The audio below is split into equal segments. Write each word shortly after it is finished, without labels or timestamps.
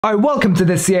Alright, welcome to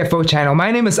the CFO channel.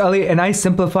 My name is Ali and I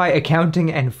simplify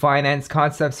accounting and finance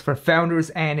concepts for founders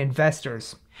and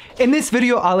investors. In this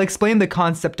video, I'll explain the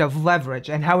concept of leverage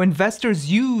and how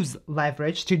investors use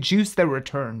leverage to juice their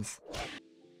returns.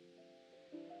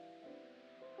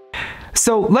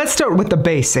 So let's start with the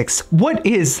basics. What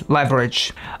is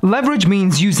leverage? Leverage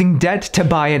means using debt to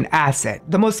buy an asset.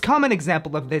 The most common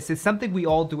example of this is something we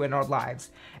all do in our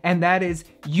lives, and that is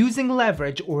using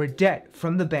leverage or debt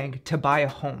from the bank to buy a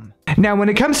home. Now, when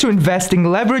it comes to investing,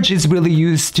 leverage is really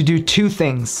used to do two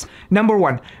things. Number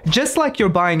one, just like you're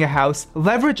buying a house,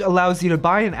 leverage allows you to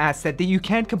buy an asset that you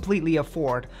can't completely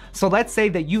afford. So let's say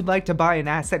that you'd like to buy an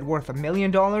asset worth $1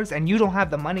 million and you don't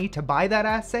have the money to buy that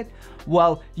asset.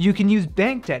 Well, you can use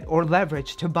bank debt or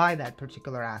leverage to buy that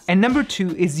particular asset. And number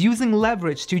two is using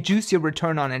leverage to juice your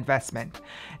return on investment.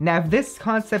 Now, if this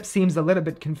concept seems a little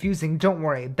bit confusing, don't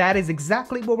worry. That is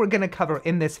exactly what we're going to cover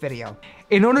in this video.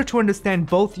 In order to understand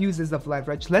both uses of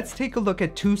leverage, let's take a look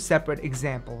at two separate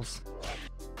examples.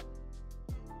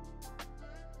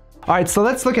 Alright, so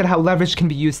let's look at how leverage can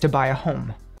be used to buy a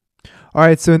home.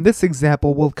 Alright, so in this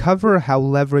example, we'll cover how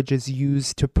leverage is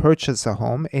used to purchase a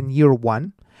home in year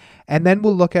 1, and then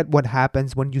we'll look at what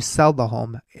happens when you sell the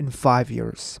home in 5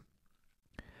 years.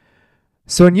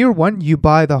 So in year 1, you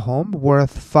buy the home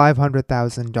worth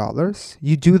 $500,000.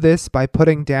 You do this by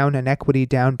putting down an equity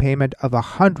down payment of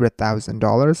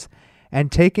 $100,000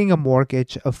 and taking a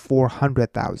mortgage of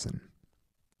 $400,000.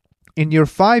 In year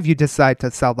 5, you decide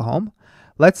to sell the home.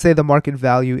 Let's say the market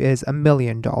value is $1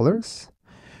 million.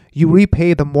 You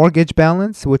repay the mortgage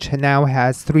balance, which now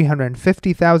has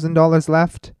 $350,000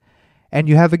 left, and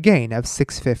you have a gain of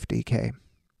 $650K.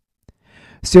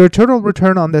 So your total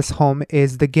return on this home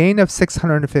is the gain of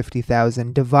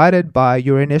 $650,000 divided by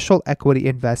your initial equity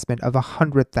investment of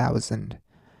 $100,000,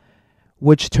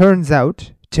 which turns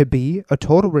out to be a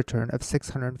total return of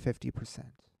 650%.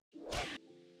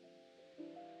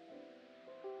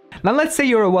 Now let's say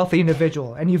you're a wealthy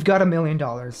individual and you've got $1 million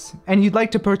and you'd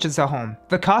like to purchase a home.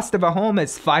 The cost of a home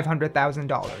is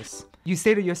 $500,000. You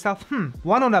say to yourself,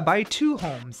 why don't I buy 2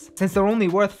 homes? Since they're only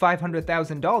worth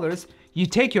 $500,000, you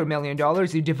take your $1 million,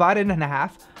 you divide it in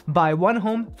half, buy one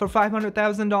home for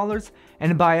 $500,000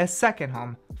 and buy a second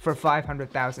home for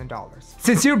 $500,000.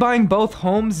 Since you're buying both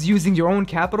homes using your own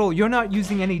capital, you're not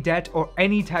using any debt or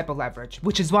any type of leverage,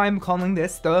 which is why I'm calling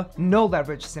this the no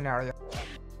leverage scenario.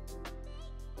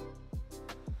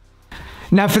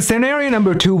 Now for scenario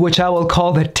number 2, which I will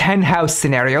call the 10 house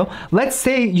scenario, let's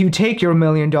say you take your $1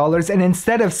 million and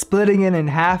instead of splitting it in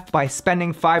half by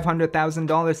spending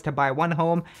 $500,000 to buy one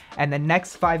home and the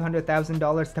next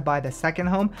 $500,000 to buy the second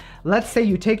home, let's say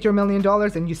you take your $1 million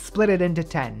and you split it into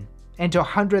 10, into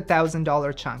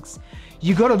 $100,000 chunks.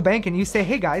 You go to the bank and you say,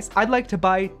 hey guys, I'd like to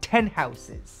buy 10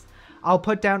 houses. I'll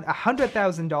put down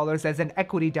 $100,000 as an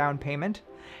equity down payment,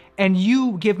 and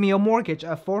you give me a mortgage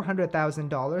of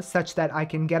 $400,000 such that I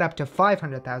can get up to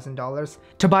 $500,000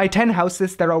 to buy 10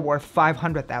 houses that are worth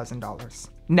 $500,000.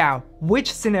 Now,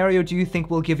 which scenario do you think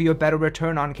will give you a better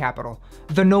return on capital?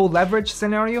 The no leverage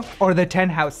scenario or the 10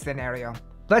 house scenario?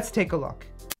 Let's take a look.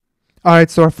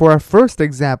 Alright, so for our first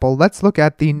example, let's look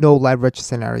at the no leverage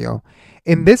scenario.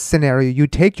 In this scenario, you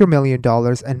take your $1 million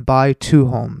and buy 2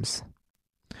 homes.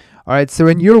 Alright, so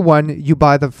in year 1, you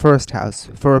buy the first house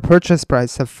for a purchase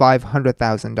price of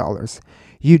 $500,000.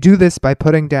 You do this by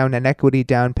putting down an equity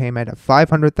down payment of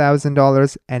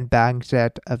 $500,000 and bank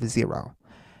debt of $0.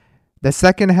 The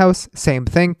second house, same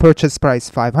thing, purchase price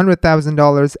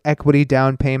 $500,000, equity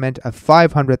down payment of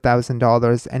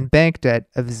 $500,000 and bank debt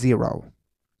of $0.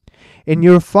 In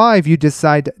year 5, you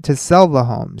decide to sell the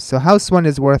home. So house 1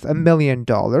 is worth $1 million.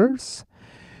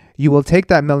 You will take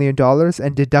that $1 million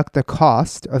and deduct the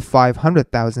cost of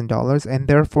 $500,000, and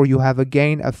therefore you have a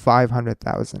gain of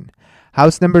 $500,000.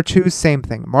 House number 2, same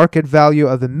thing. Market value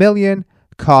of $1 million,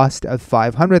 cost of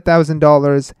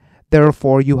 $500,000,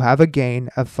 therefore you have a gain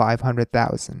of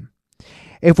 $500,000.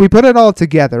 If we put it all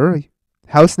together,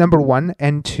 house number 1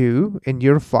 and 2 in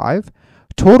year 5,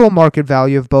 total market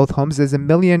value of both homes is $1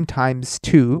 million times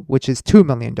 2, which is $2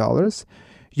 million.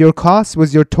 Your cost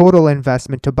was your total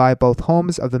investment to buy both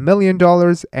homes of $1 million,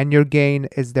 and your gain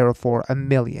is therefore $1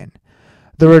 million.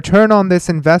 The return on this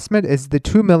investment is the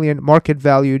 $2 million market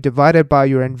value divided by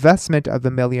your investment of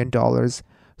 $1 million,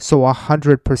 so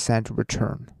 100%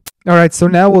 return. Alright, so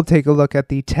now we'll take a look at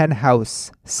the 10 house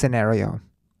scenario.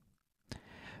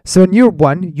 So in year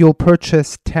 1, you'll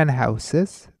purchase 10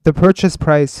 houses. The purchase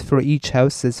price for each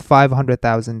house is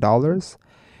 $500,000.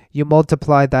 You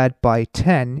multiply that by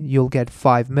 10, you'll get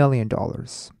 $5 million.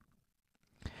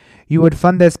 You would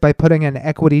fund this by putting an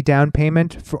equity down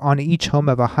payment on each home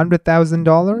of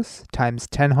 $100,000 times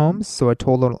 10 homes, so a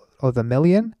total of $1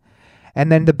 million.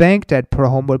 And then the bank debt per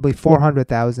home would be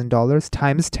 $400,000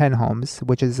 times 10 homes,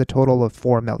 which is a total of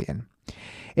 $4 million.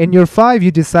 In year 5, you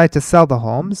decide to sell the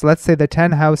homes. Let's say the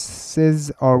 10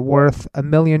 houses are worth $1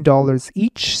 million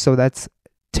each, so that's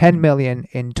 $10 million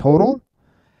in total.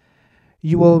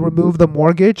 You will remove the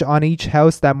mortgage on each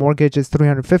house. That mortgage is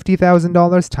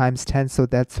 $350,000 times 10, so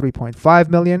that's $3.5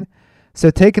 million.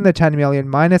 So taking the $10 million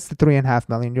minus the $3.5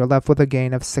 million, you're left with a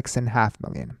gain of $6.5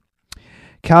 million.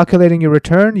 Calculating your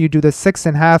return, you do the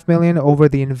 $6.5 million over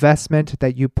the investment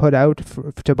that you put out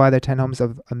to buy the 10 homes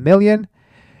of $1 million.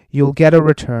 You'll get a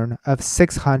return of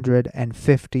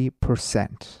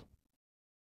 650%.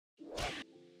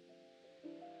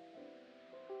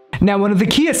 Now, one of the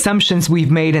key assumptions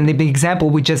we've made in the example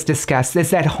we just discussed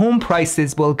is that home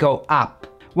prices will go up.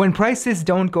 When prices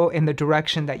don't go in the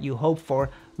direction that you hope for,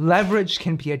 leverage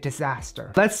can be a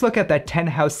disaster. Let's look at that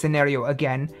 10-house scenario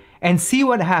again and see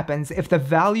what happens if the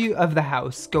value of the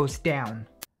house goes down.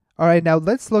 All right, now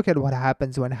let's look at what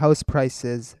happens when house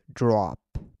prices drop.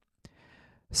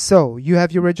 So you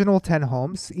have your original 10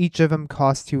 homes. Each of them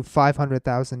cost you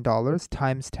 $500,000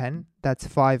 times 10. That's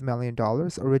 $5 million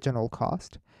original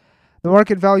cost. The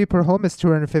market value per home is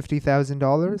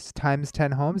 $250,000 times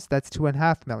 10 homes. That's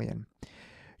 $2.5 million.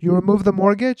 You remove the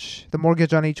mortgage. The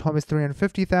mortgage on each home is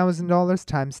 $350,000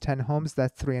 times 10 homes.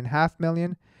 That's $3.5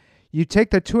 million. You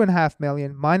take the $2.5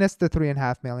 million minus the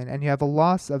 $3.5 million, and you have a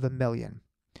loss of $1 million.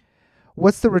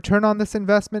 What's the return on this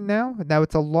investment now? Now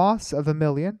it's a loss of $1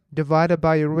 million divided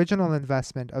by your original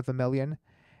investment of $1 million,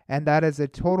 and that is a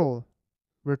total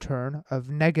return of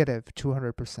negative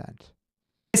 200%.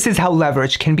 This is how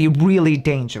leverage can be really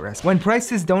dangerous. When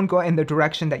prices don't go in the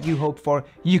direction that you hope for,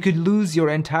 you could lose your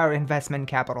entire investment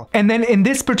capital. And then in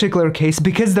this particular case,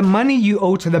 because the money you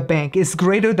owe to the bank is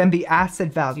greater than the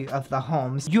asset value of the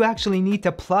homes, you actually need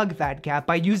to plug that gap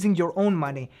by using your own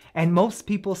money, and most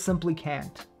people simply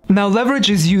can't. Now,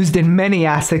 leverage is used in many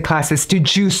asset classes to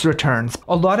juice returns.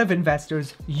 A lot of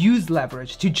investors use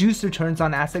leverage to juice returns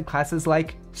on asset classes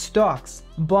like stocks,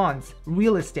 bonds,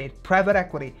 real estate, private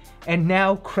equity, and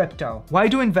now crypto. Why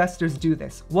do investors do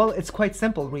this? Well, it's quite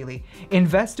simple, really.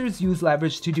 Investors use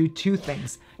leverage to do two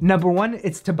things. Number one,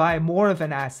 it's to buy more of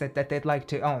an asset that they'd like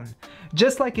to own.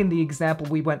 Just like in the example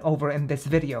we went over in this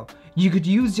video, you could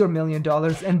use your $1 million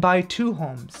and buy 2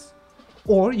 homes.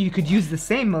 Or you could use the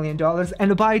same $1 million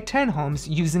and buy 10 homes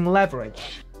using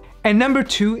leverage. And number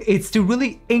two, it's to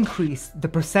really increase the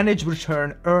percentage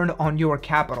return earned on your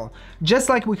capital. Just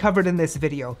like we covered in this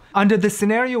video, under the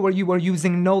scenario where you were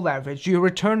using no leverage, your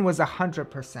return was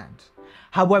 100%.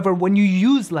 However, when you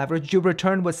use leverage, your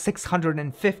return was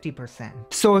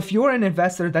 650%. So if you're an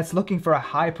investor that's looking for a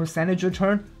high percentage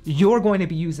return, you're going to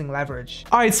be using leverage.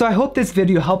 Alright, so I hope this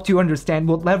video helped you understand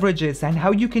what leverage is and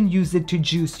how you can use it to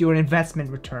juice your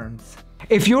investment returns.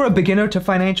 If you're a beginner to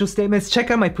financial statements, check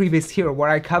out my previous here where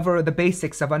I cover the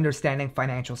basics of understanding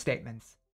financial statements.